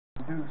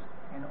induced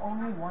in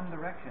only one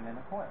direction in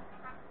a coil.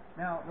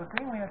 Now, the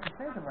thing we have to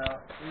think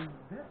about is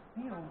this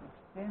field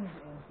extends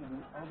into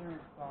the other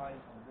side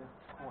of this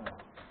coil.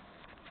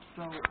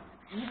 So,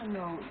 even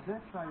though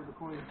this side of the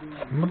coil is being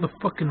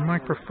motherfucking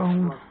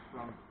microphone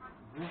from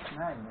this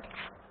magnet,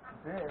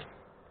 this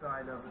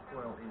side of the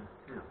coil is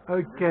too.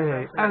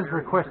 Okay, as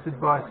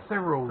requested by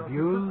several so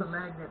viewers, the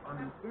magnet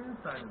on the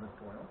inside of the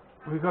coil,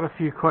 we've got a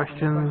few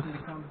questions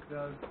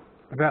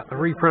about the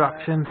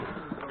reproduction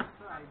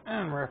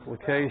and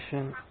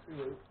replication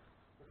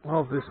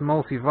of this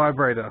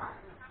multi-vibrator.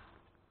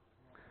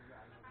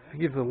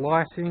 Forgive the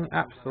lighting,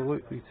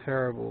 absolutely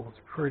terrible. It's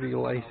pretty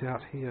late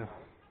out here.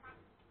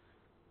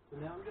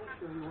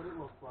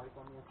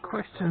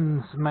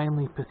 Questions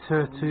mainly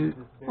pertain to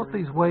what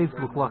these waves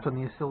look like on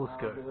the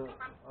oscilloscope.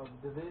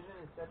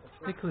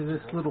 Particularly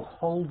this little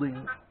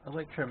holding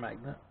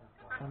electromagnet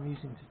I'm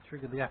using to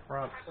trigger the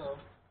apparatus,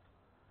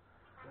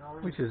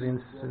 which is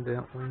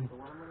incidentally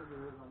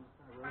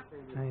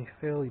a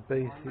fairly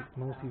basic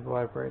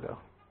multi-vibrator.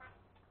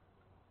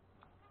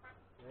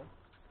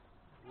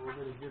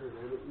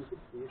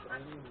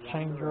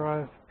 Chain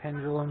drive,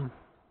 pendulum,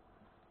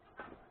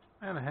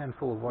 and a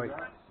handful of weights.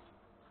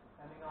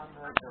 Depending on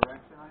the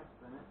direction I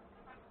spin it,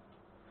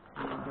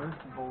 the reverse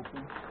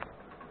voltage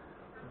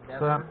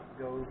never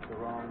goes the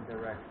wrong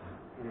direction.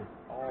 It is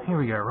always here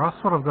we go, Russ.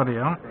 What I've got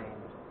here the same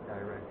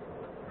direction.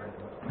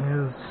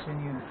 Is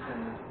Continue to spin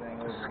this thing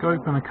over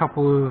scope and a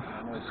couple of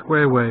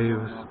square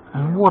waves,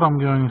 and what I'm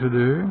going to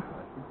do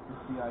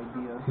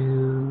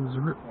is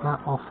rip that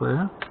off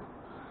there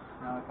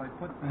now, if I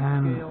put the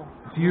and scale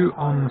view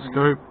on the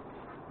scope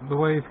the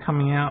wave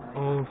coming out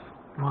of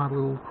my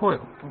little coil,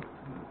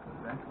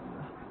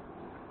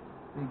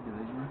 big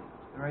division.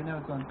 Right now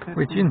it's on 50.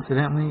 which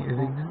incidentally is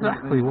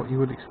exactly what you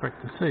would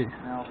expect to see.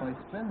 Now if I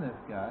spin this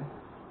guy,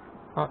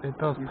 But it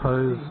does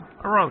pose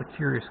a rather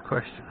curious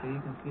question. okay, you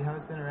can see how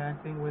it's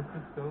interacting with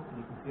the scope, and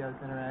you can see how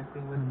it's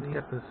interacting with the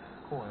Get this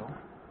coil.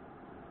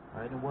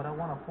 Alright, and what I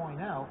want to point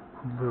out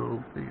a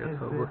little bigger is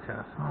to this look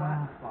at.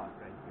 flat spot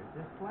right here.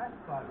 This flat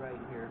spot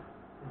right here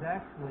is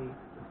actually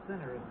the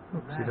center of the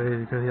Oopsie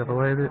daisy, go the other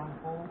way a bit.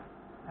 pole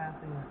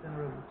passing the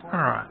center of the coil.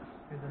 Alright.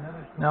 Here's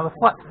another Now the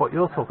flat spot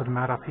you're talking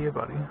about up here,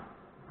 buddy,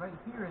 right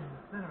here is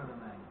the center of the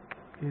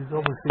magnet. is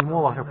obviously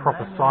more like a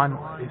proper sine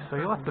wave, so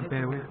you'll have to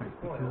bear with me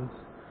because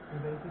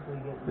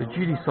the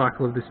duty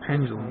cycle of this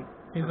pendulum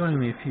is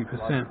only a few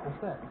percent.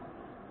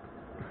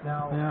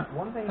 Now,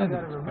 one thing you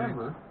got to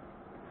remember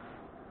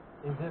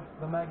is if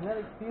the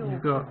magnetic field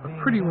you've got is being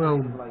a pretty well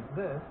generated like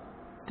this,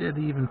 dead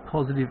even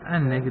positive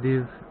and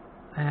negative,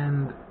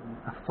 and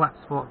a flat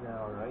spot,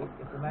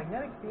 if the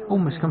magnetic field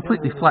almost is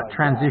completely generated flat like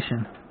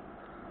transition.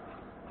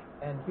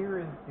 that, and here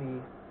is the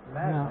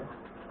magnet,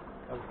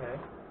 okay.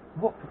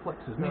 What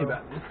perplexes me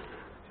about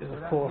this is,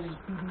 of course,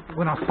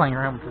 when I was playing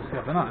around with this the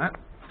other night,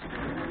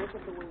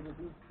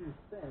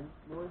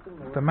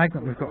 the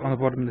magnet we've got on the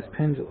bottom of this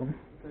pendulum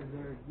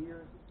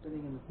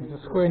is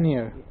a square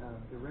neo.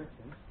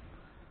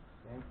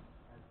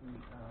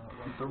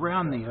 The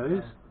round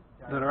neos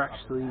that are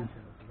actually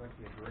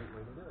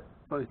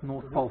both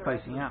north pole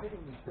facing out,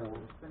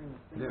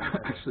 they're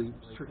actually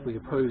strictly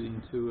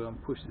opposing to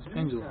push this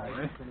pendulum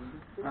away.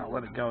 I'll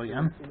let it go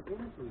again.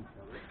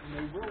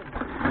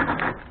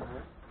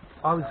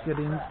 I was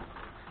getting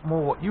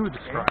more what you were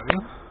describing,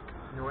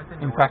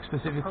 in fact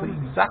specifically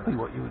exactly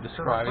what you were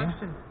describing,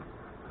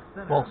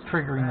 whilst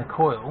triggering the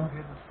coil,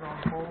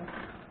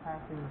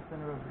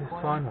 this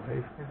sine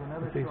wave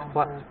with these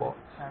flat spots.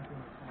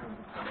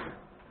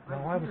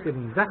 Now I was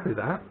getting exactly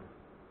that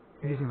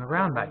using the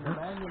round magnets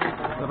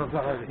that I've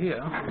got over here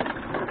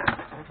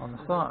on the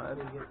side.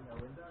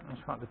 I'm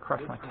trying to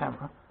crush my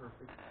camera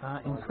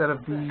instead of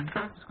the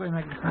square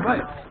magnets and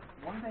waves.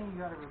 One thing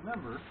you got to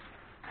remember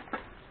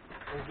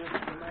is if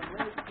the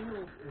magnetic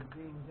field is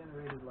being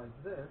generated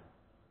like this.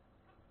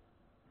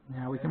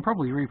 Now we can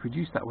probably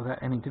reproduce that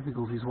without any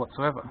difficulties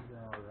whatsoever.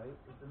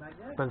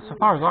 But so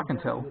far as I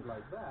can tell,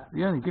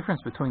 the only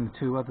difference between the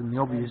two, other than the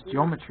obvious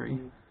geometry,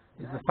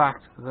 is the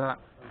fact that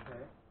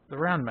the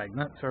round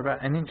magnets are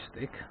about an inch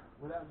thick,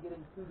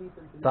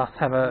 thus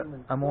have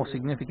a more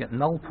significant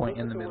null point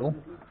in the middle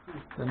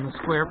than the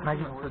square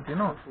magnets that do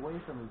not.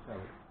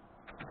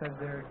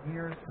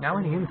 Now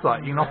any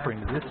insight you can offer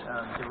into this,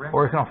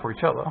 or you can offer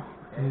each other,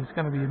 is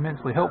going to be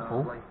immensely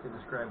helpful,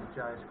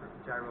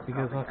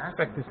 because I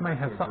suspect this may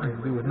have something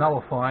to do with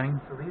nullifying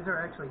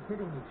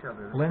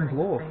Lenz's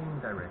law.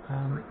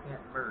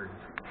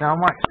 Now in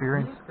my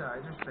experience,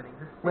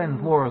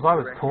 Lenz's law as I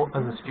was taught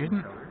as a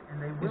student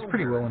is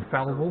pretty well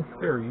infallible,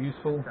 very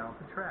useful,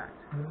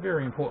 and a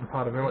very important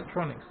part of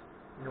electronics.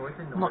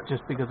 Not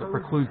just because it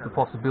precludes the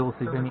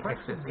possibility of any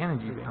excess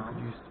energy being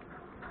produced,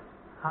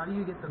 How do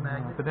you get the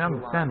magnet but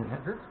understanding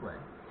it, this way?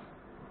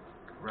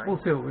 Right? we'll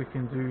see what we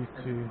can do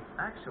to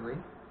Actually,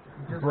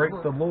 break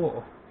the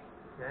law.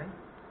 Okay.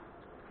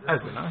 As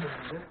we know,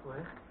 This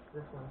way,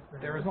 this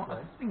one's there is not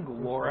a single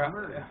law out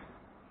there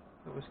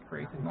that was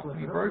created not to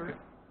be broken.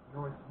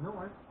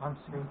 north, I'm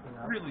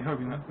really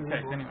hoping that's the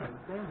case anyway,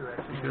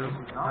 because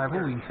I have all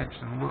the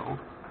intention in the world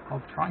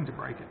of trying to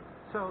break it.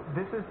 So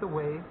this is the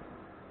way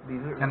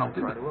these are And I'll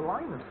do try it. to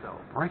align themselves.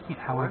 Breaking it,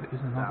 however,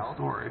 is another south,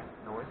 story.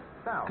 North,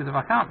 south. Because if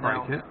I can't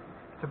break Now, it,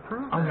 to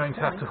prove I'm that going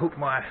to have to hook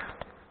my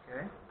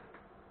Okay.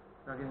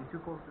 Not getting too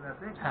close to that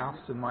big house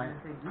and my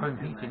home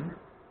heating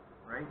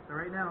right? So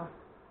right now,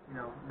 you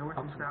know, north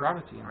up and to south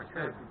gravity are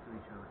instead. attracted to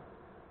each other.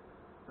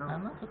 So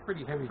And that's a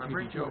pretty heavy if I duty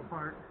break these job.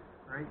 apart,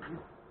 right?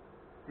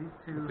 These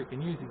two If we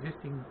can use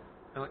existing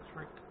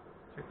electric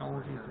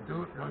technologies to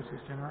do it,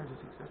 motors, generators,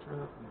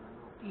 etc.,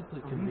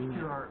 deeply so convenient.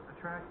 these two are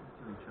attracted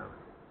to each other.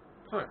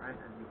 So, Right,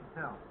 as you can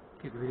tell.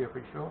 keep the video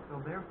pretty short.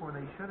 So therefore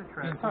they should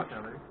Be in attract touch. each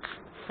other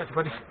Catch you,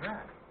 buddy. like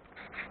that.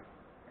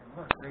 And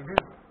look, they do.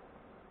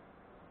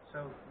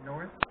 So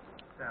north,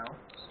 south,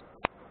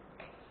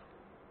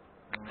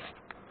 north,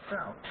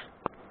 south.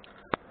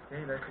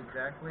 Okay, that's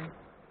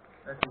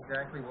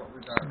exactly what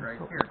we got right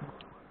here.